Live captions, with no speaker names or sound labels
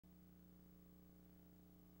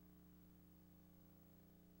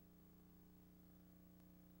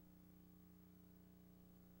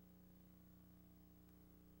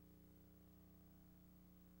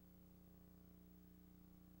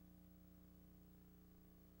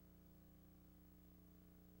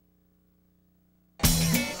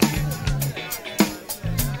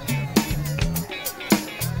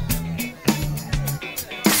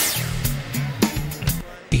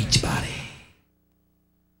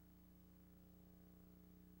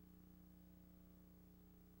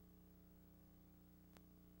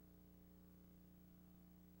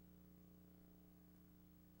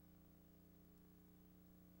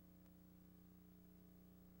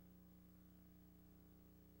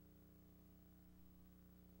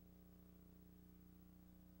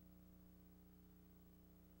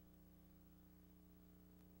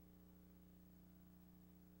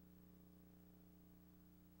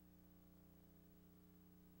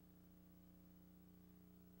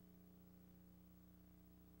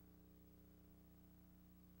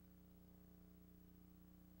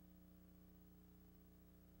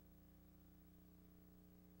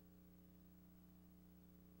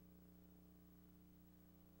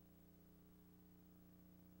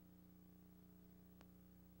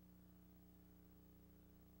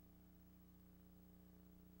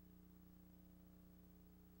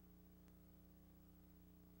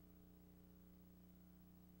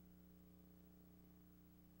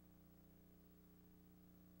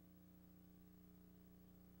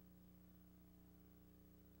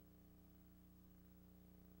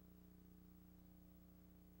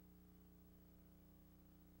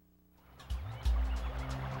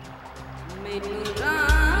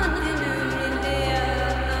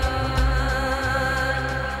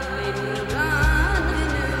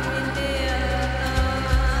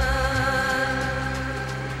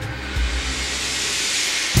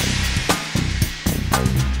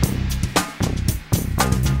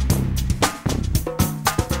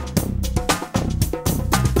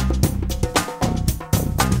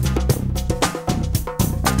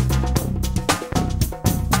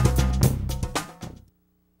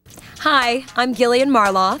Hi, I'm Gillian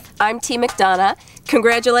Marloff. I'm T. McDonough.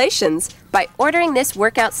 Congratulations! By ordering this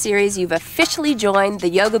workout series, you've officially joined the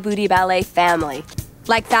Yoga Booty Ballet family.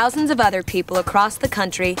 Like thousands of other people across the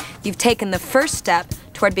country, you've taken the first step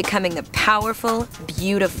toward becoming the powerful,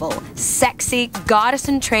 beautiful, sexy goddess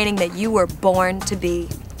in training that you were born to be.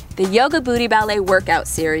 The Yoga Booty Ballet workout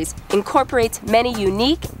series incorporates many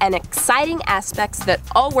unique and exciting aspects that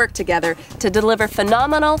all work together to deliver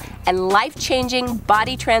phenomenal and life-changing,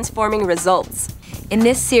 body-transforming results. In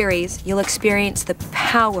this series, you'll experience the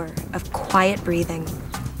power of quiet breathing.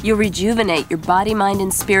 You'll rejuvenate your body, mind,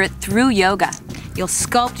 and spirit through yoga. You'll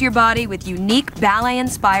sculpt your body with unique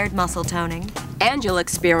ballet-inspired muscle toning. And you'll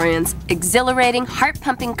experience exhilarating,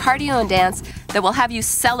 heart-pumping cardio and dance that will have you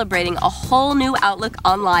celebrating a whole new outlook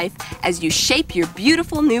on life as you shape your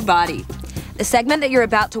beautiful new body. The segment that you're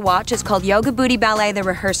about to watch is called Yoga Booty Ballet, the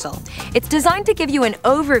Rehearsal. It's designed to give you an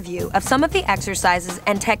overview of some of the exercises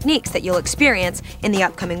and techniques that you'll experience in the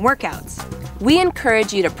upcoming workouts. We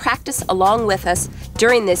encourage you to practice along with us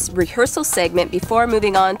during this rehearsal segment before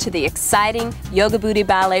moving on to the exciting Yoga Booty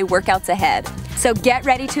Ballet workouts ahead. So get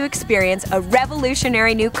ready to experience a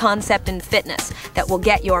revolutionary new concept in fitness that will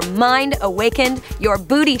get your mind awakened, your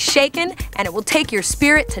booty shaken, and it will take your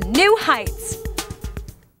spirit to new heights.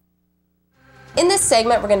 In this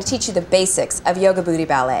segment, we're going to teach you the basics of Yoga Booty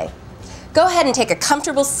Ballet. Go ahead and take a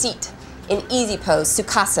comfortable seat in easy pose,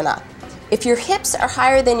 Sukhasana. If your hips are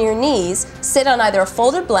higher than your knees, sit on either a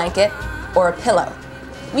folded blanket or a pillow.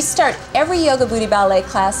 We start every Yoga Booty Ballet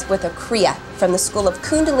class with a Kriya from the school of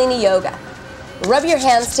Kundalini Yoga. Rub your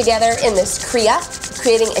hands together in this Kriya,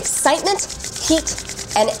 creating excitement,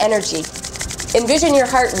 heat, and energy. Envision your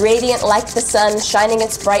heart radiant like the sun, shining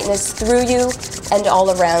its brightness through you and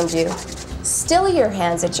all around you. Still your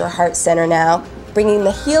hands at your heart center now, bringing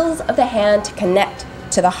the heels of the hand to connect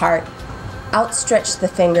to the heart. Outstretch the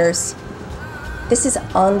fingers. This is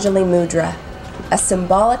Anjali Mudra, a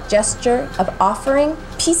symbolic gesture of offering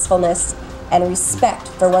peacefulness and respect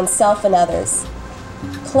for oneself and others.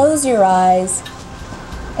 Close your eyes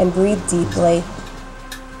and breathe deeply.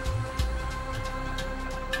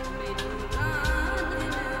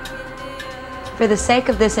 For the sake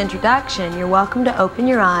of this introduction, you're welcome to open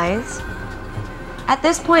your eyes. At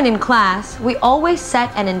this point in class, we always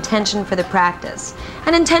set an intention for the practice.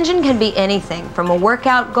 An intention can be anything from a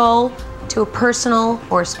workout goal to a personal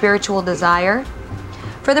or spiritual desire.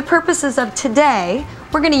 For the purposes of today,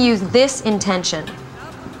 we're going to use this intention.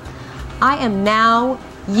 I am now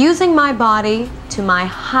using my body to my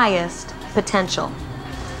highest potential.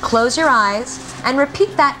 Close your eyes and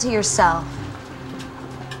repeat that to yourself.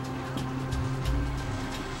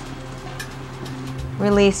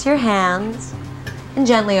 Release your hands and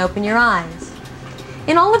gently open your eyes.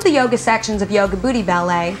 In all of the yoga sections of Yoga Booty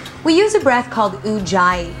Ballet, we use a breath called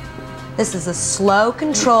Ujjayi. This is a slow,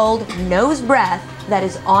 controlled nose breath that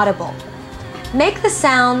is audible. Make the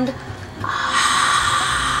sound.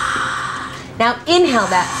 Now inhale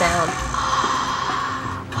that sound.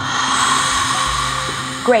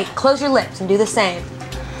 Great, close your lips and do the same.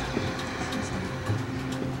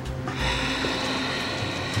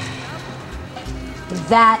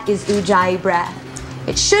 That is Ujjayi breath.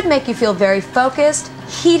 It should make you feel very focused,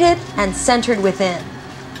 heated, and centered within.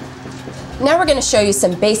 Now we're going to show you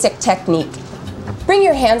some basic technique. Bring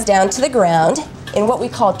your hands down to the ground in what we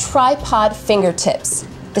call tripod fingertips.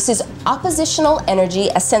 This is oppositional energy,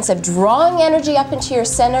 a sense of drawing energy up into your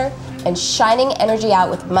center and shining energy out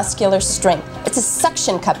with muscular strength. It's a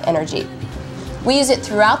suction cup energy. We use it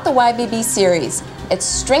throughout the YBB series. It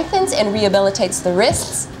strengthens and rehabilitates the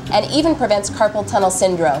wrists and even prevents carpal tunnel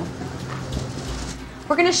syndrome.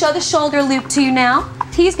 We're going to show the shoulder loop to you now.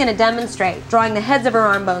 T's going to demonstrate drawing the heads of her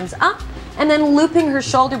arm bones up and then looping her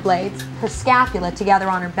shoulder blades, her scapula, together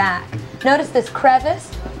on her back. Notice this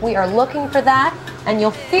crevice. We are looking for that, and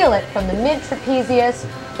you'll feel it from the mid-trapezius.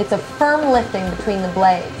 It's a firm lifting between the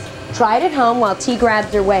blades. Try it at home while T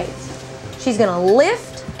grabs her waist. She's going to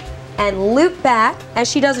lift and loop back as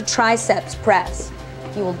she does a triceps press.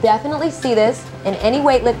 You will definitely see this in any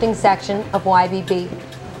weightlifting section of YBB.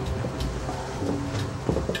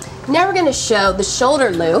 Now we're going to show the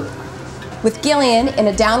shoulder loop with Gillian in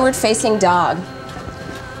a downward facing dog.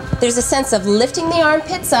 There's a sense of lifting the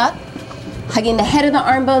armpits up, hugging the head of the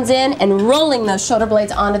arm bones in, and rolling those shoulder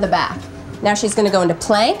blades onto the back. Now she's going to go into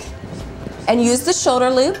plank and use the shoulder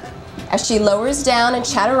loop as she lowers down in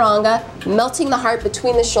chaturanga, melting the heart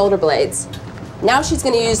between the shoulder blades. Now she's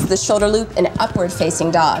going to use the shoulder loop in upward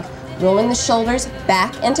facing dog, rolling the shoulders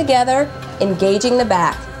back and together, engaging the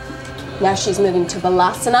back. Now she's moving to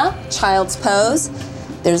balasana, child's pose.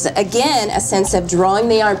 There's again a sense of drawing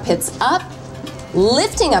the armpits up,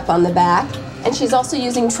 lifting up on the back, and she's also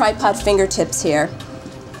using tripod fingertips here.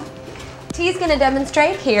 T's going to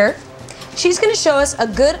demonstrate here. She's going to show us a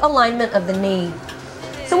good alignment of the knee.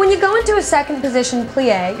 So when you go into a second position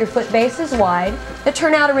plie, your foot base is wide. The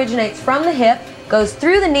turnout originates from the hip, goes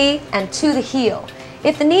through the knee, and to the heel.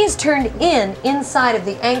 If the knee is turned inside of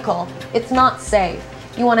the ankle, it's not safe.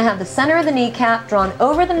 You want to have the center of the kneecap drawn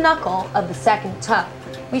over the knuckle of the second toe.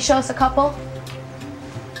 Will you show us a couple?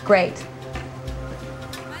 Great.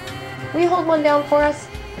 Will you hold one down for us?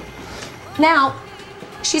 Now,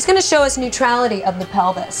 she's going to show us neutrality of the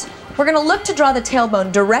pelvis. We're going to look to draw the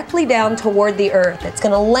tailbone directly down toward the earth. It's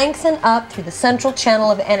going to lengthen up through the central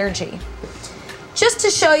channel of energy. Just to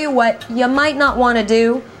show you what you might not want to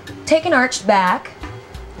do, take an arched back.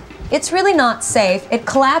 It's really not safe. It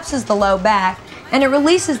collapses the low back and it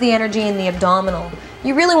releases the energy in the abdominal.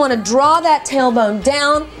 You really want to draw that tailbone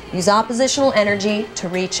down, use oppositional energy to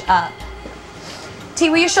reach up. T,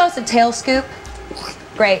 will you show us a tail scoop?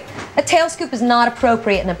 Great. A tail scoop is not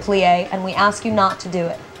appropriate in a plie, and we ask you not to do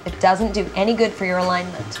it. It doesn't do any good for your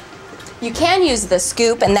alignment. You can use the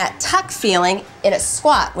scoop and that tuck feeling in a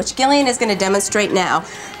squat, which Gillian is going to demonstrate now.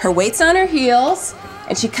 Her weight's on her heels,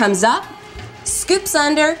 and she comes up, scoops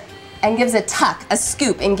under, and gives a tuck, a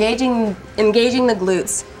scoop, engaging the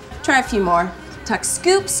glutes. Try a few more. Tuck,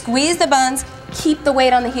 scoop, squeeze the buns, keep the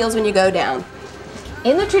weight on the heels when you go down.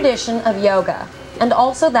 In the tradition of yoga, and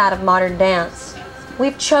also that of modern dance,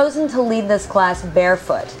 we've chosen to lead this class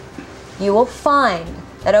barefoot. You will find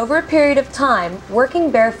that over a period of time,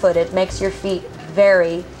 working barefooted makes your feet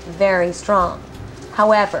very, very strong.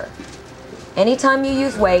 However, anytime you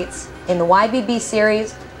use weights in the YBB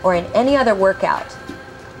series or in any other workout,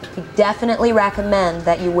 we definitely recommend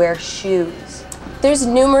that you wear shoes. There's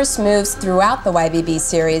numerous moves throughout the YBB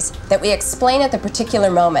series that we explain at the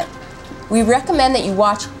particular moment. We recommend that you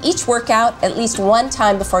watch each workout at least one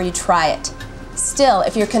time before you try it. Still,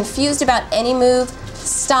 if you're confused about any move,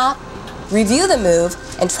 stop, review the move,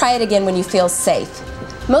 and try it again when you feel safe.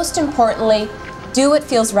 Most importantly, do what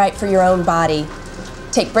feels right for your own body.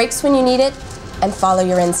 Take breaks when you need it, and follow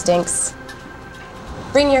your instincts.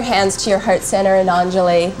 Bring your hands to your heart center in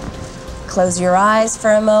Anjali. Close your eyes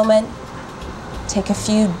for a moment. Take a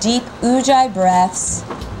few deep Ujjayi breaths,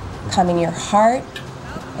 calming your heart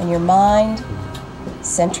and your mind,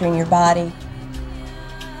 centering your body.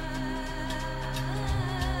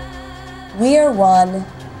 We are one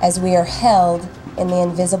as we are held in the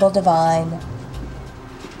invisible divine.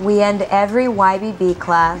 We end every YBB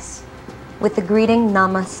class with the greeting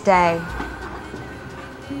Namaste.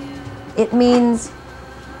 It means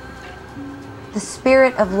the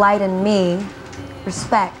spirit of light in me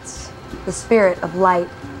respects the spirit of light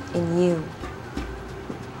in you.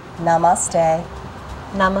 Namaste.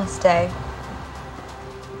 Namaste.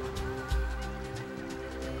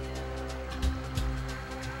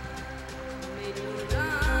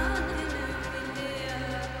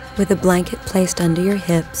 With a blanket placed under your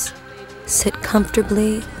hips, sit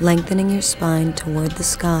comfortably, lengthening your spine toward the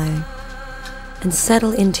sky, and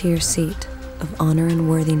settle into your seat of honor and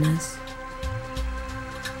worthiness.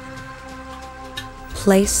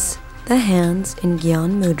 Place the hands in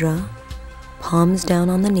Gyan Mudra, palms down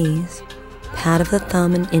on the knees, pad of the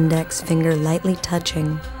thumb and index finger lightly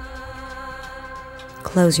touching.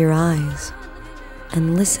 Close your eyes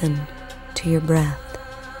and listen to your breath.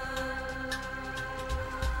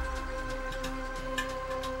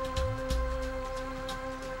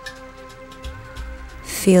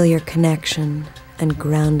 Feel your connection and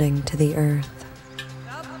grounding to the earth.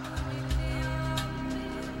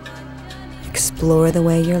 Explore the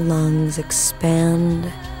way your lungs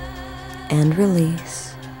expand and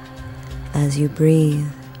release as you breathe.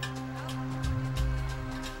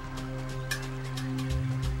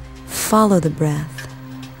 Follow the breath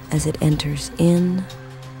as it enters in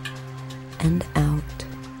and out.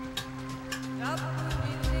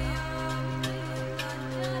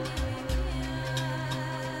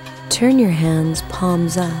 Turn your hands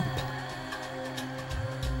palms up,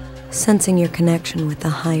 sensing your connection with the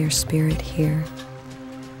higher spirit here.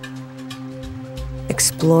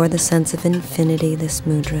 Explore the sense of infinity this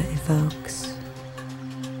mudra evokes.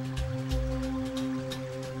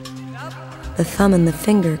 The thumb and the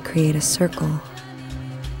finger create a circle,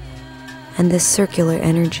 and this circular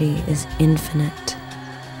energy is infinite.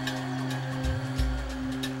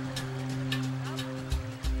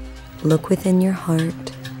 Look within your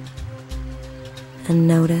heart and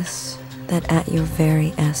notice that at your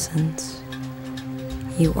very essence,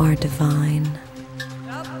 you are divine.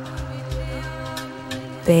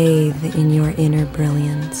 Bathe in your inner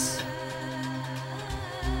brilliance.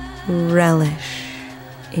 Relish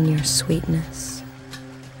in your sweetness.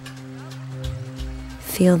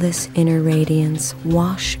 Feel this inner radiance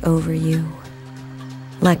wash over you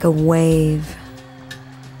like a wave.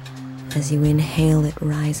 As you inhale, it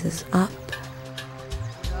rises up.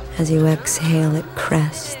 As you exhale, it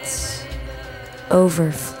crests,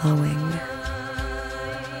 overflowing.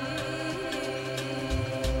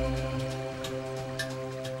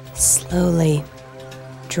 Slowly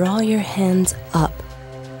draw your hands up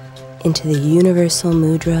into the universal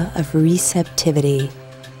mudra of receptivity.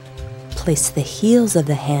 Place the heels of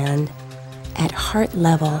the hand at heart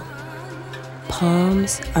level.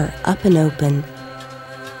 Palms are up and open,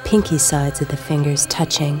 pinky sides of the fingers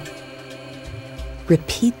touching.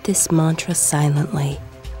 Repeat this mantra silently.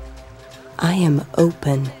 I am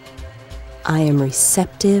open. I am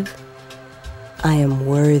receptive. I am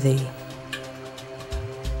worthy.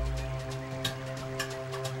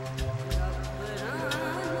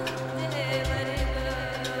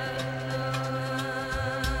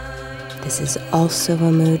 This is also a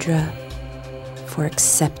mudra for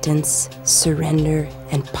acceptance, surrender,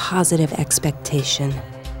 and positive expectation.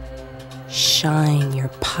 Shine your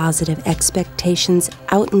positive expectations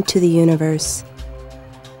out into the universe.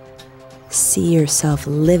 See yourself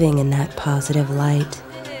living in that positive light.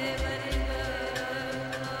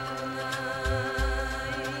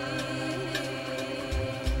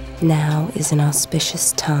 Now is an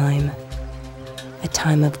auspicious time, a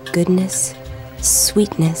time of goodness,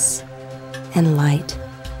 sweetness, and light.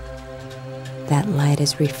 That light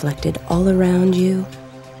is reflected all around you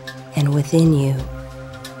and within you.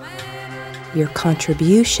 Your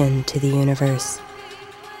contribution to the universe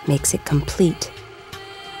makes it complete.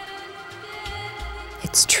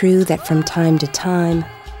 It's true that from time to time,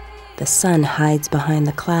 the sun hides behind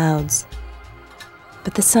the clouds,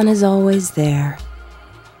 but the sun is always there.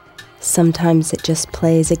 Sometimes it just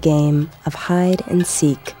plays a game of hide and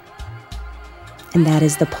seek, and that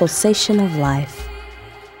is the pulsation of life.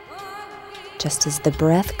 Just as the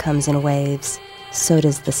breath comes in waves, so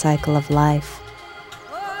does the cycle of life.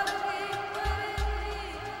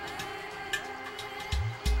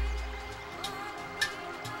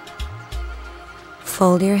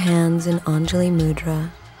 Fold your hands in Anjali Mudra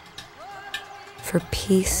for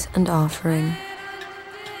peace and offering.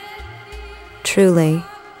 Truly,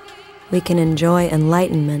 we can enjoy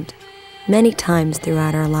enlightenment many times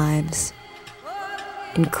throughout our lives,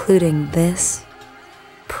 including this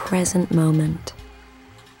present moment,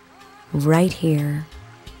 right here,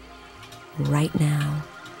 right now.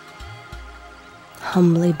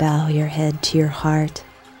 Humbly bow your head to your heart,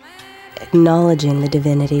 acknowledging the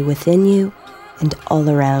divinity within you and all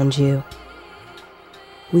around you.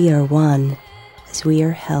 We are one as we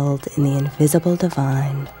are held in the invisible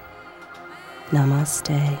divine.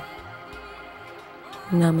 Namaste.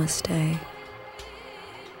 Namaste.